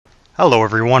Hello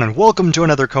everyone and welcome to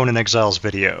another Conan Exiles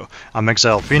video. I'm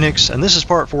Exile Phoenix and this is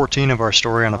part 14 of our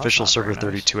story on official server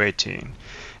 3218.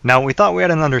 Now we thought we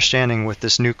had an understanding with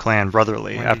this new clan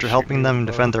Brotherly after helping them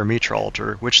defend their Mitra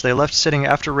altar, which they left sitting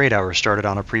after raid hours started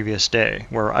on a previous day,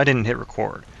 where I didn't hit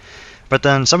record. But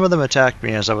then some of them attacked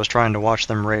me as I was trying to watch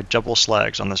them raid Jebel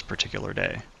Slags on this particular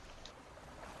day.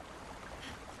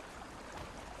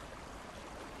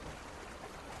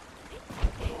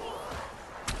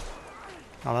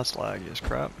 Oh, that's laggy as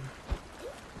crap.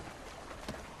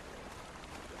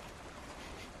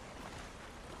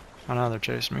 Oh, now they're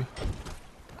chasing me.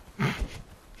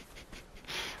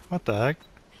 What the heck?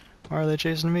 Why are they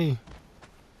chasing me?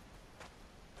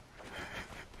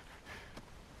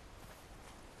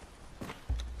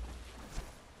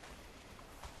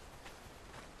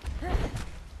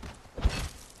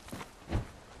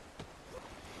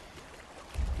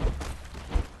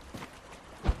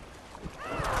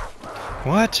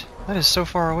 What? That is so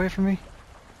far away from me.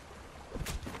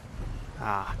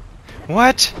 Ah.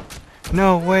 What?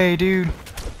 No way, dude.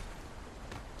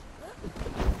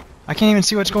 I can't even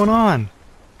see what's going on.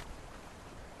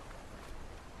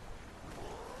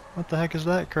 What the heck is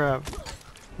that crap?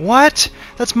 What?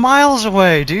 That's miles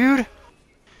away, dude!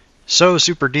 So,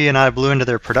 Super D and I blew into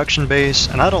their production base,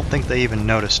 and I don't think they even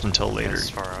noticed until later. That's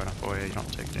far enough away, you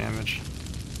don't take damage.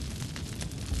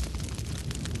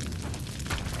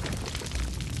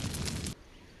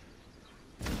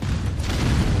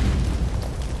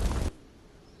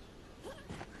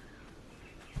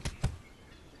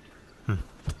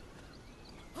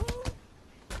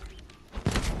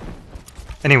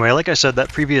 Anyway, like I said,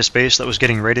 that previous base that was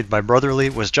getting raided by Brotherly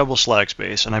was Jebel Slag's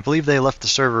base, and I believe they left the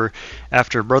server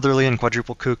after Brotherly and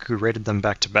Quadruple Cuckoo raided them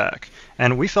back to back.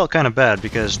 And we felt kind of bad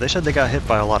because they said they got hit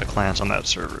by a lot of clans on that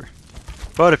server.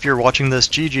 But if you're watching this,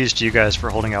 GG's to you guys for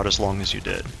holding out as long as you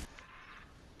did.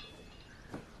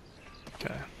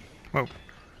 Okay. Whoa.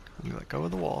 Let me let go of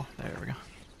the wall. There we go.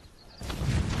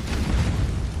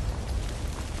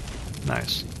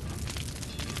 Nice.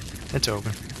 It's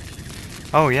open.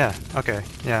 Oh yeah, okay.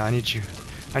 Yeah, I need you.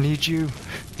 I need you.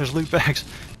 There's loot bags.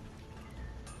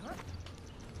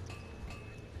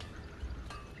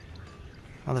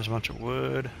 Oh, there's a bunch of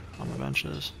wood on the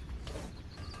benches.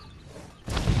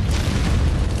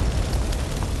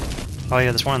 Oh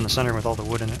yeah, there's one in the center with all the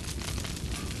wood in it.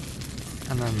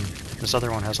 And then this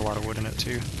other one has a lot of wood in it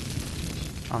too.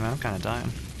 Oh man, I'm kind of dying.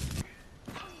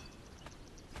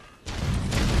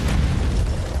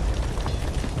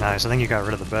 Nice, I think you got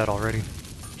rid of the bed already.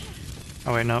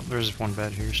 Oh wait, no, there's one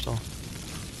bed here still.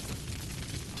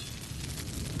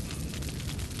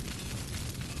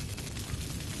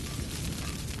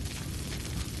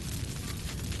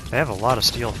 They have a lot of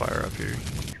steel fire up here.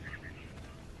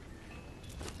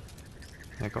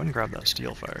 Yeah, go ahead and grab that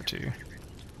steel fire too.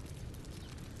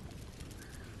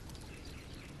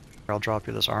 I'll drop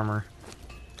you this armor.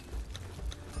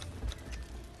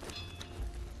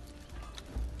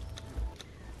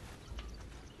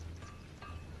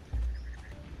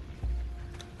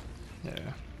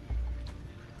 Yeah.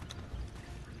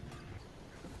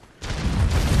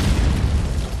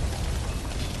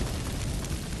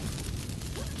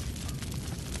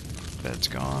 Bed's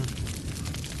gone.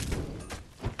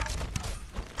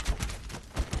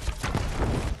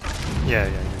 Yeah,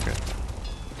 you're good.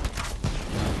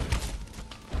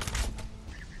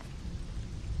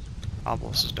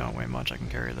 Obelisks don't weigh much, I can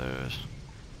carry those.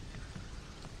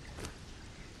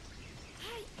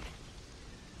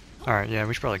 Alright, yeah,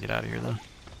 we should probably get out of here then.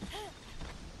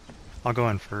 I'll go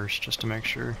in first, just to make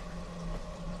sure.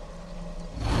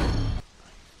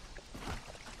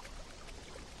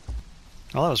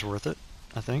 Well, that was worth it,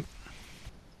 I think.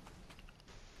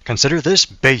 Consider this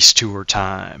base tour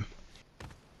time!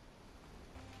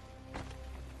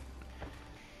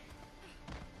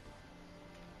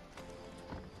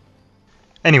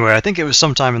 Anyway, I think it was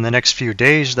sometime in the next few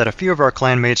days that a few of our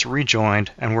clanmates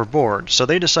rejoined and were bored, so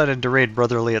they decided to raid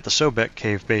Brotherly at the Sobek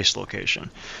Cave base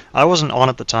location. I wasn't on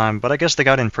at the time, but I guess they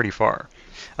got in pretty far.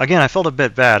 Again, I felt a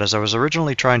bit bad as I was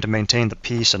originally trying to maintain the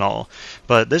peace and all,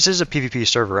 but this is a PvP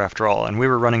server after all, and we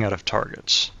were running out of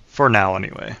targets. For now,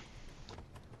 anyway.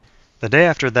 The day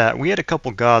after that, we had a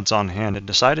couple gods on hand and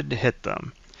decided to hit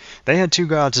them. They had two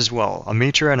gods as well, a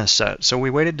Mitra and a Set, so we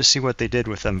waited to see what they did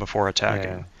with them before attacking.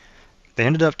 Yeah. They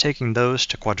ended up taking those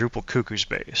to Quadruple Cuckoo's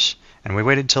base, and we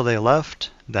waited till they left,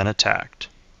 then attacked.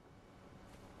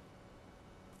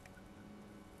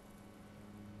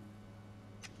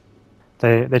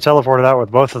 They teleported out with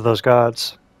both of those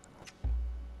gods.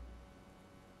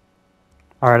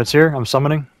 Alright, it's here. I'm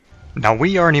summoning. Now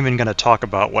we aren't even going to talk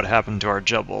about what happened to our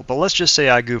Jubble, but let's just say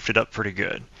I goofed it up pretty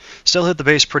good. Still hit the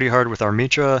base pretty hard with our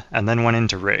Mitra, and then went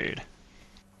into raid.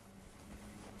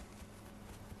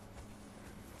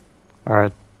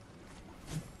 Alright.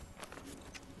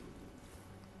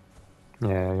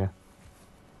 Yeah.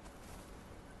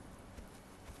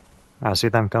 I see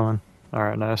them coming.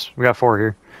 Alright, nice. We got 4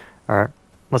 here. Alright,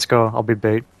 let's go. I'll be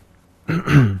bait.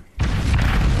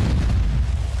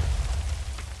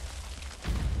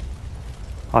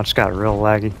 Oh, it just got real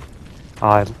laggy.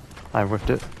 Oh, I whiffed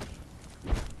it.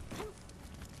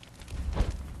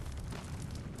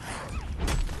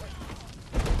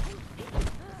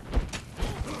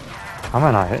 How am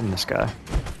I not hitting this guy?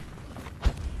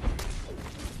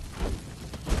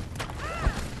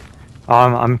 Oh,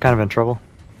 I'm kind of in trouble.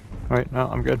 Wait, no,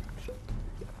 I'm good.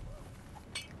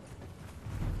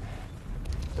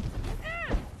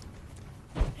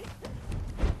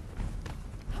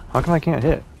 How come I can't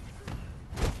hit?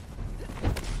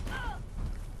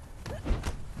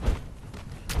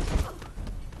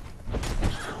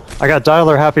 I got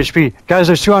Dialer half HP. Guys,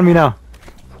 there's 2 on me now.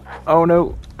 Oh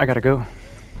no, I gotta go.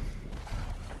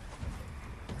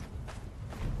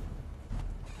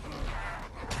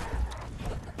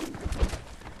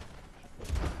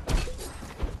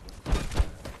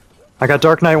 I got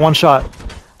Dark Knight 1 shot.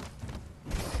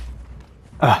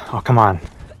 Oh, come on.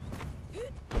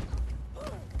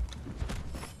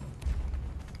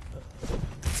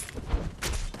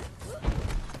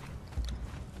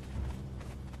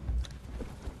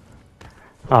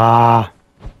 Ah.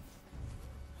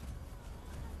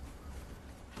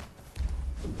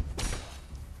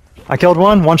 I killed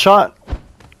 1 shot.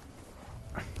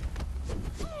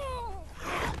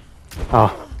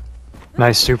 Oh.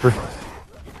 Nice, super.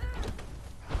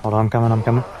 Hold on, I'm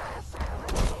coming.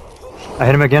 I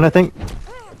hit him again, I think.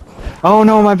 Oh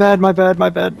no, my bad.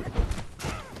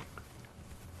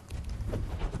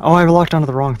 Oh, I locked onto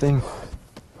the wrong thing.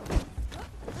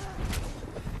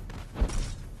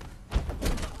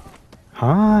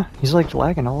 Huh? He's like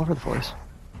lagging all over the place.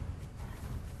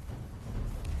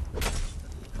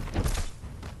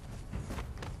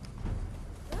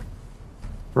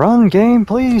 Run, game,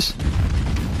 please!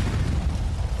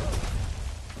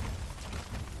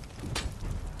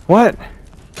 What?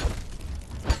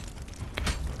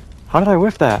 How did I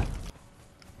whiff that?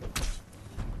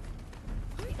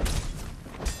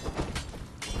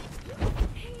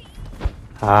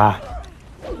 Ah.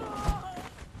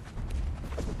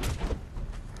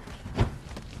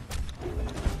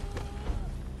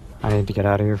 I need to get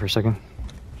out of here for a second.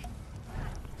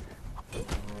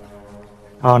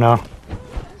 Oh no.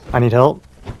 I need help.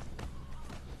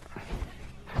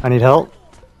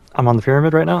 I'm on the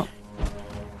pyramid right now.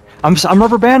 I'm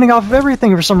rubber banding off of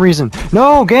everything for some reason.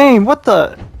 No, game, what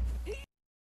the?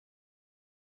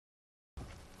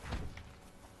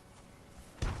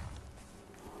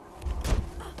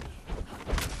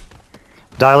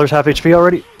 Dialer's half HP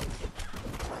already.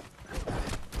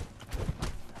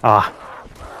 Ah.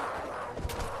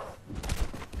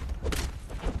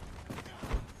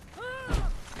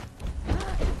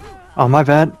 Oh, my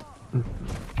bad.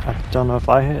 I don't know if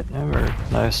I hit him or...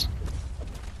 Nice.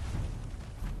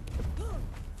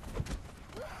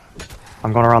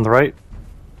 I'm going around the right.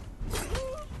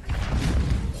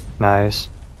 Nice.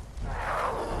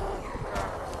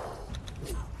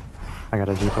 I got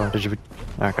a depot. Did you...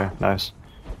 Okay, nice.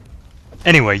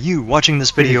 Anyway, you watching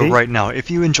this video right now, if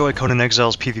you enjoy Conan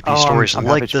Exiles PvP stories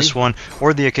like this one,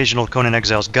 or the occasional Conan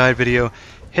Exiles guide video,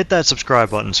 hit that subscribe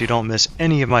button so you don't miss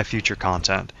any of my future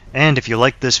content. And if you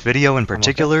like this video in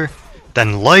particular,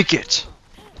 then like it!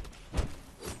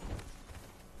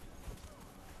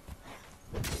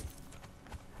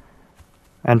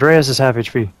 Andreas is half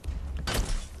HP.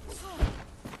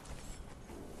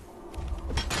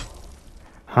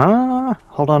 Huh?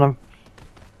 Hold on.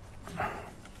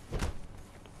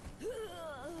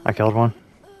 I killed 1.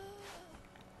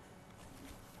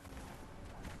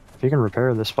 If you can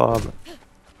repair this fob.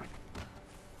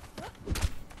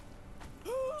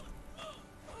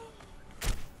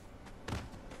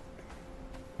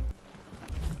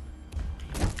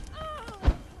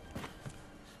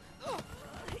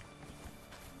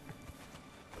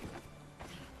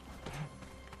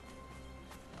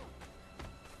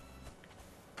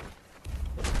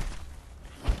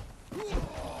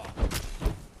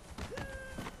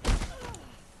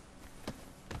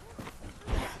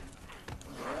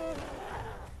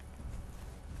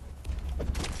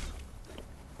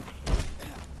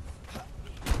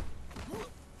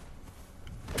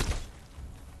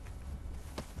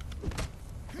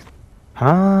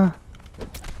 Huh?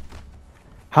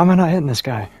 How am I not hitting this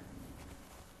guy?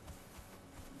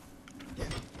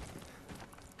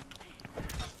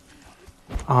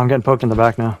 Oh, I'm getting poked in the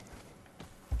back now.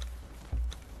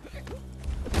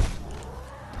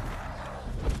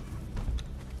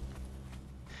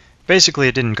 Basically,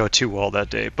 it didn't go too well that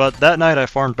day, but that night I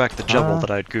farmed back the jubble that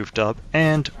I'd goofed up,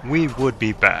 and we would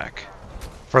be back.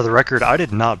 For the record, I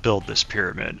did not build this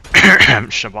pyramid.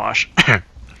 Shabash.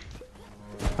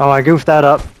 Oh, I goofed that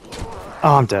up.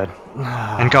 Oh, I'm dead.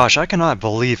 And gosh, I cannot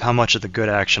believe how much of the good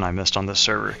action I missed on this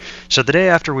server. So the day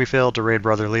after we failed to raid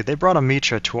Brotherly, they brought a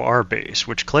Mitra to our base,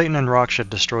 which Clayton and Rockshed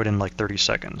destroyed in like 30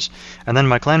 seconds. And then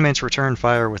my clanmates returned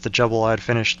fire with the jubble I'd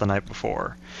finished the night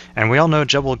before. And we all know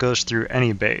jubble goes through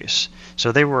any base,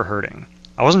 so they were hurting.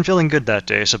 I wasn't feeling good that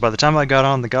day, so by the time I got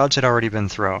on, the gods had already been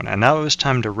thrown, and now it was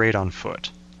time to raid on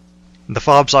foot. The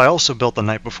fobs I also built the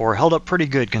night before held up pretty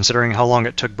good considering how long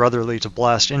it took Brotherly to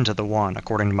blast into the one,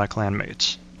 according to my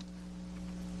clanmates.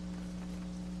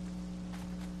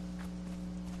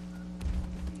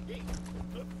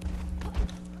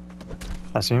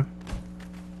 I see him.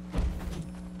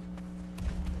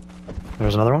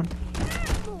 There's another one.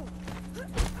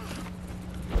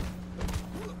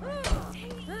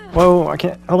 Whoa, I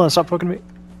can't. Hold on, stop poking me.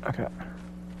 Okay.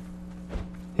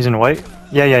 He's in white?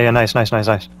 Yeah, nice. Oh,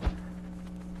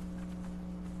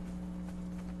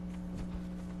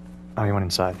 he went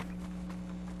inside.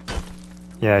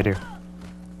 Yeah, I do.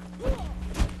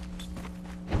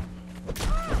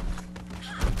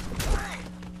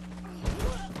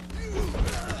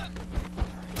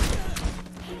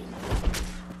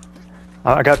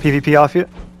 I got PvP off you.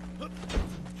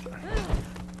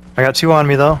 I got 2 on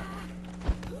me though.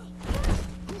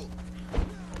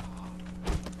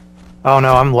 Oh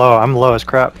no, I'm low. I'm low as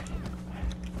crap.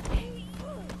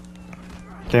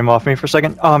 Came off me for a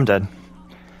second. Oh, I'm dead.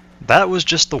 That was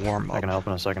just the warm-up. I can help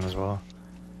in a second as well.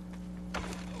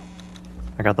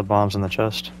 I got the bombs in the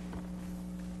chest.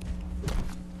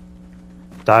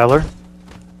 Dialer.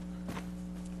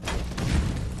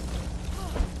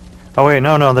 Oh wait,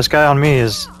 no, this guy on me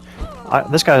is...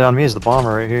 this guy on me is the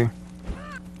bomber right here.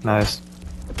 Nice.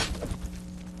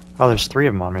 Oh, there's 3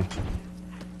 of them on me.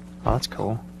 Oh, that's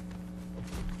cool.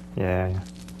 Yeah.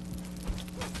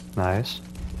 Nice.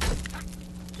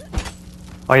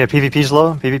 Oh yeah, PvP's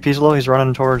low. PvP's low. He's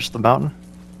running towards the mountain.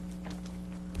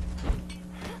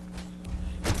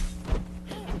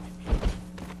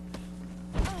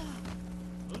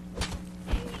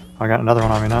 I got another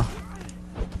one on me now.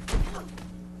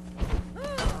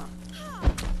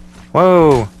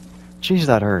 Whoa! Jeez,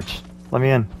 that hurts. Let me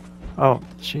in. Oh,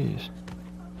 jeez.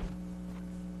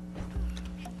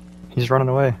 He's running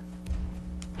away.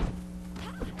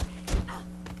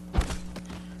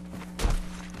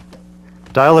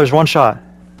 Dialer's 1 shot.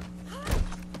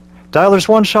 Dialer's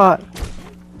 1 shot.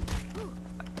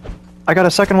 I got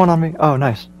a second one on me. Oh,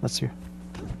 nice. That's you.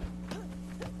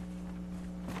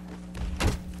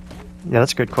 Yeah,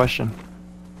 that's a good question.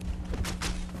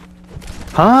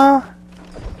 Huh?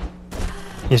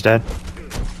 He's dead.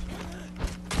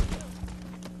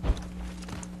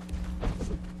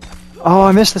 Oh,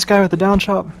 I missed this guy with the down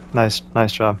chop. Nice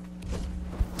job.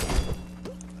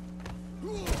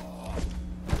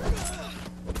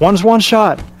 One's 1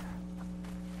 shot.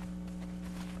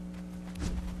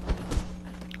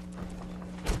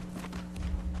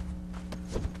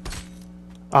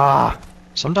 Ah.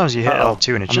 Sometimes you hit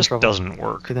L2 and it just doesn't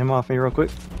work. Get him off me real quick.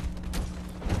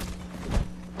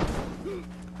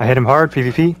 I hit him hard,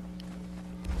 PvP.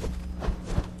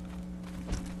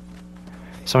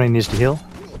 Somebody needs to heal.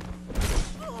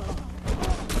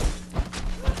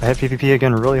 I hit PvP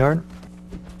again really hard.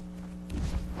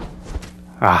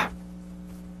 Ah.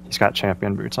 He's got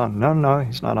champion boots on. No,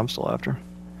 he's not. I'm still after him.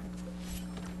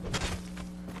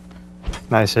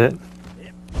 Nice hit.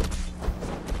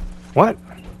 What?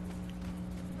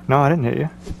 No, I didn't hit you.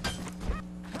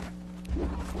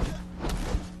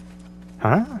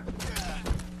 Huh?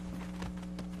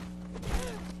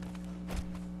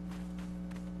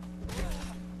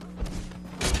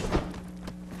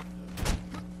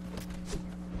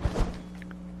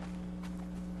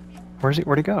 Where's he?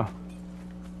 Where'd he go?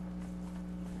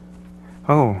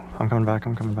 Oh, I'm coming back.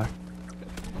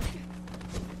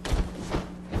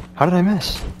 How did I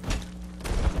miss?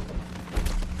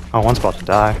 Oh, one's about to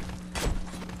die.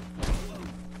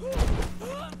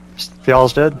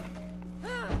 Fial's dead.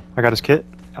 I got his kit.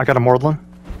 I got a Mordlin.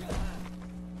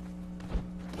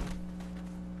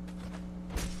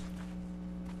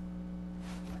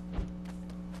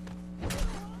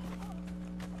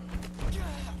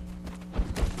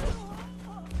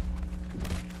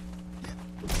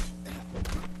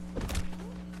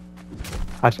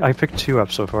 I picked 2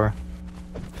 up so far.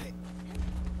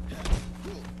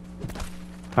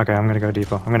 Okay, I'm gonna go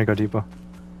depot. We'll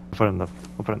put it in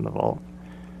the vault.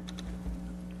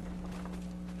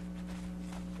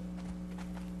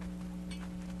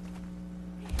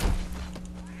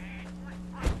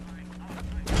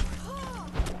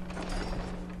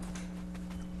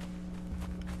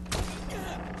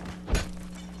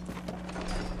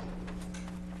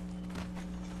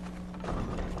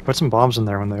 Put some bombs in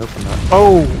there when they open that.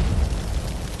 Oh!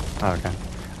 Oh, okay.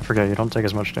 I forget, you don't take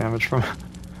as much damage from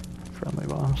friendly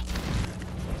bombs.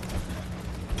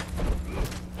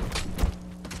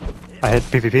 I hit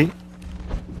PvP.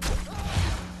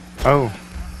 Oh.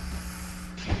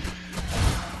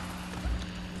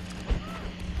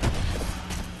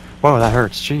 Whoa, that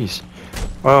hurts. Jeez.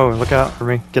 Whoa, look out for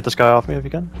me. Get this guy off me if you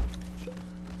can.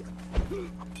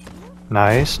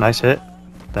 Nice. Nice hit.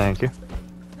 Thank you.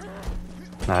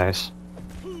 Nice.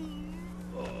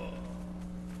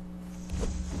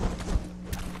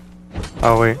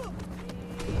 Oh, wait.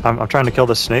 I'm trying to kill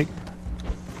this snake.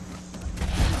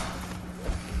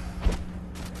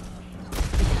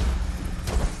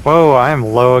 Whoa, I am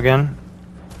low again.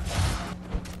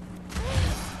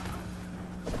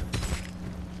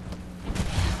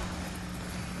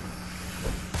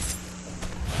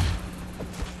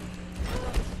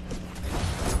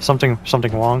 Something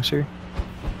wrong's here.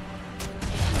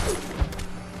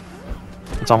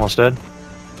 It's almost dead.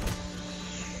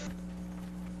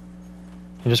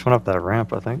 He just went up that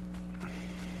ramp, I think.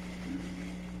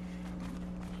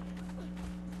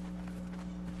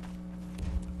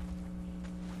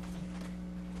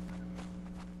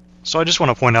 So I just want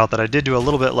to point out that I did do a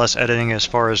little bit less editing as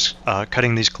far as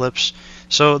cutting these clips,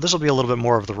 so this will be a little bit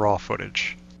more of the raw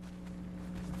footage.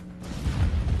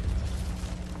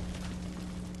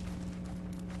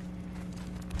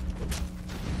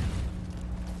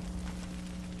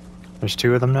 There's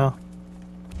two of them now.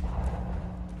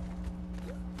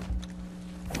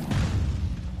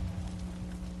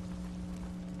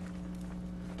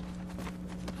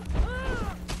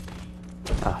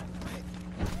 Ah.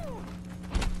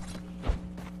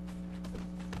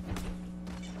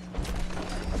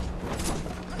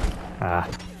 Ah.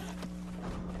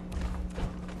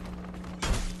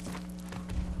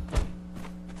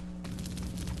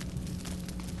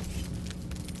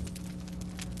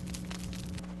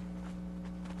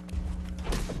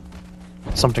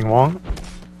 Something wrong.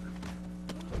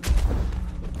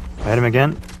 I hit him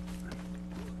again.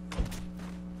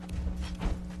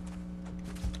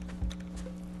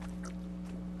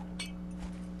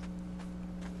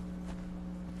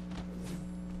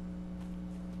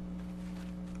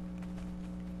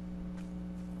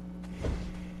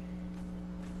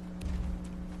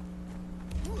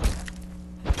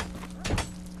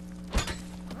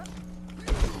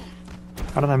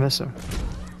 How did I miss him?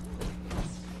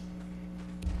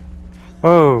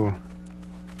 Whoa!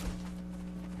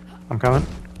 I'm coming.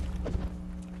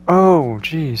 Oh,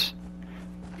 jeez.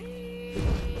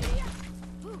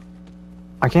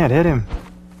 I can't hit him.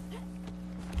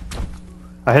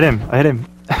 I hit him. I hit him.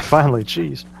 Finally,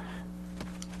 jeez.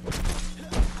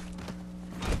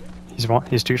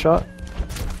 He's two shot?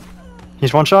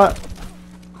 He's one shot?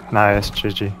 Nice,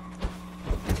 GG.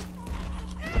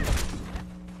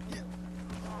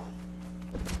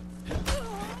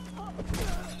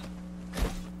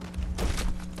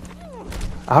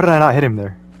 How did I not hit him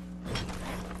there?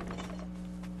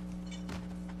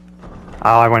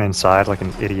 Oh, I went inside like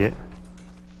an idiot.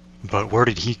 But where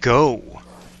did he go?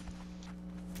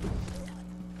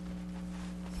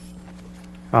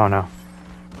 Oh no.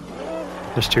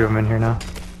 There's two of them in here now.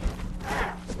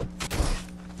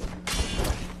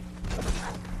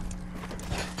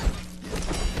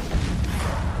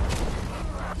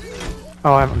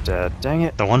 Oh, I'm dead. Dang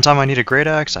it. The one time I need a great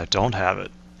axe, I don't have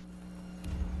it.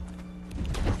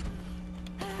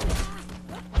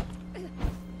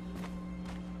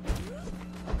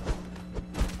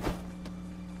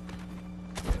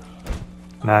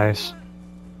 Nice.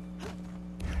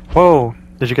 Whoa!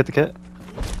 Did you get the kit?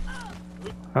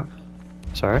 Oh,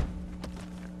 sorry.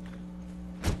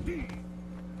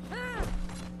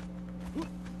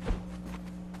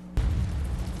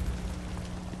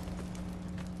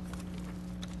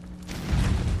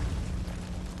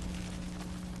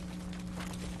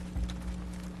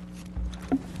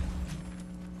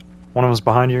 One of them's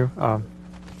behind you.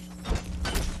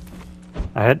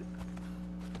 Ahead.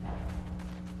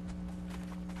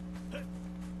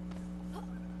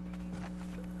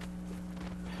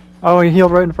 Oh, he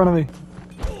healed right in front of me.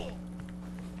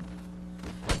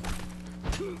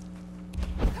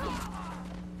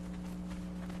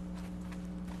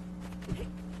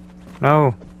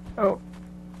 No. Oh.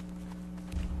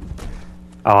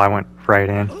 Oh, I went right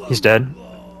in. He's dead.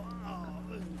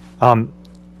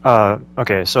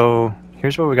 Okay, so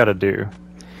here's what we gotta do.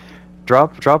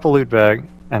 Drop a loot bag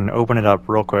and open it up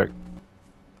real quick.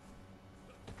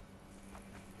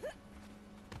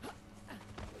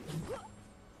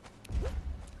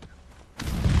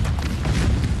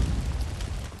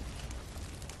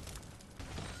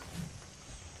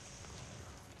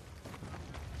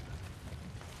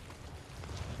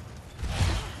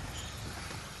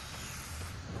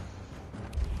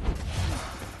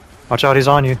 Watch out, he's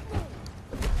on you.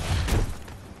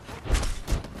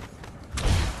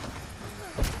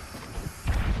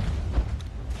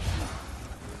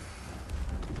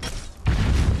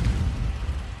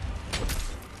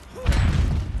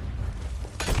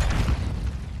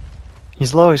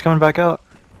 He's low, he's coming back out.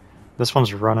 This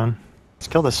one's running. Let's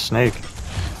kill this snake.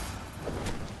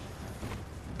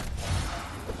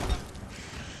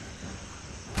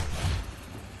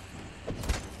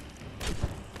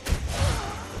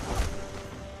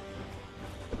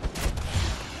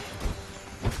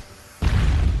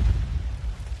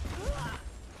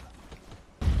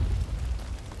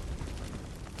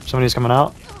 Somebody's coming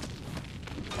out.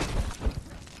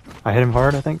 I hit him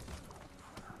hard, I think.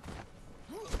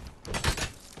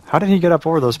 How did he get up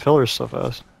over those pillars so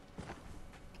fast?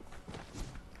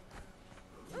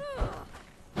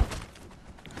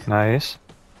 Nice.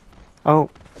 Oh.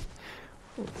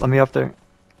 Let me up there.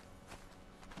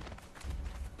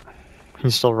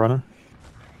 He's still running.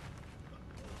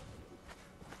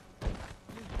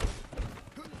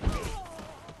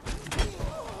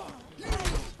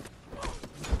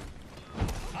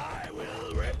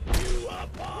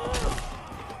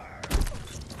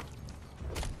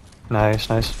 Nice,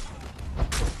 nice.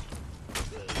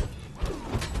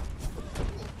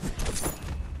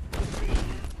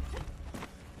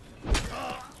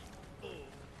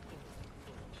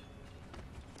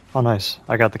 Oh, nice.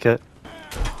 I got the kit.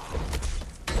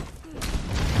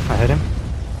 I hit him.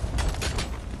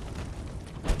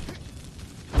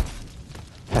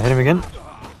 I hit him again.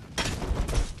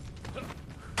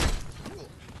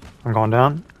 I'm going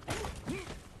down.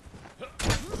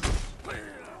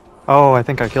 Oh, I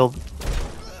think I killed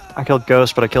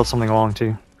Ghost, but I killed something long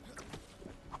too.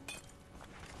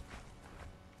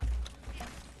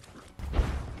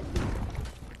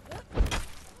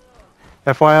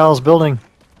 FYL's building.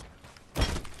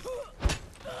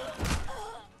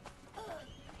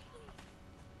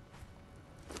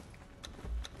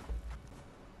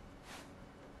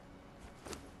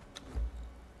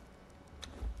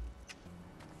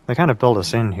 They kind of built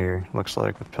us in here, looks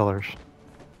like, with pillars.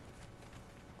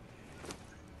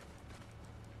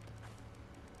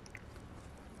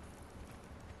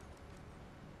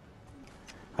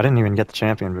 I didn't even get the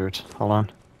champion boots. Hold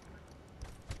on.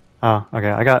 Oh, okay.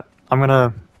 I'm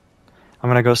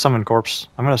gonna go summon corpse.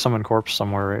 I'm gonna summon corpse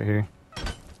somewhere right here.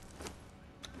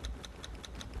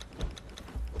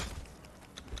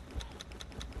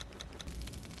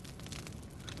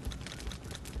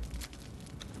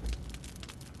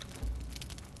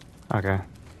 Okay.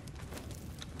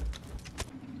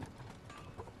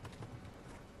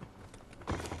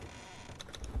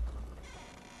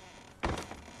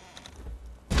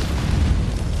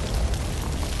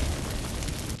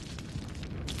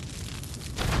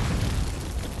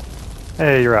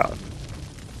 Hey, you're out.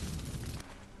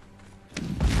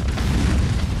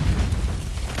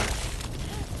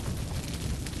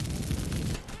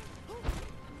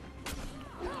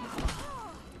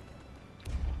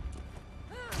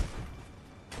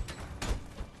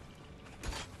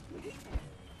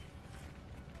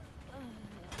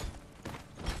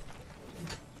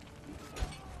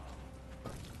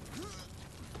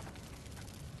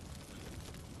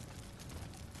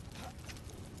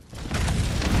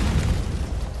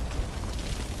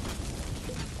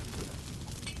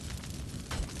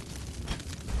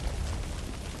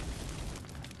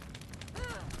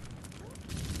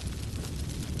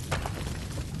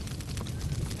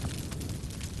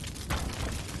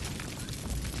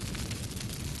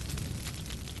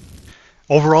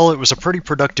 Overall, it was a pretty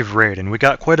productive raid, and we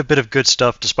got quite a bit of good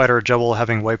stuff despite our Jebel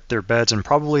having wiped their beds and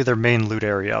probably their main loot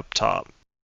area up top.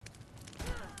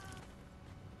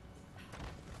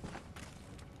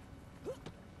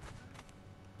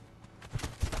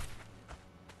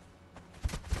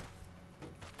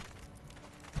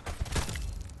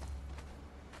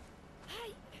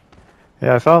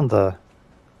 Yeah, I found the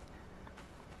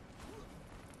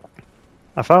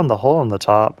hole in the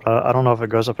top. I don't know if it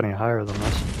goes up any higher than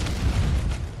this.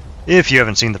 If you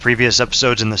haven't seen the previous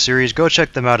episodes in the series, go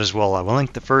check them out as well. I will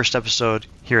link the first episode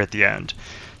here at the end.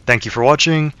 Thank you for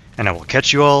watching, and I will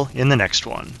catch you all in the next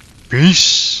one.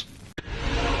 Peace!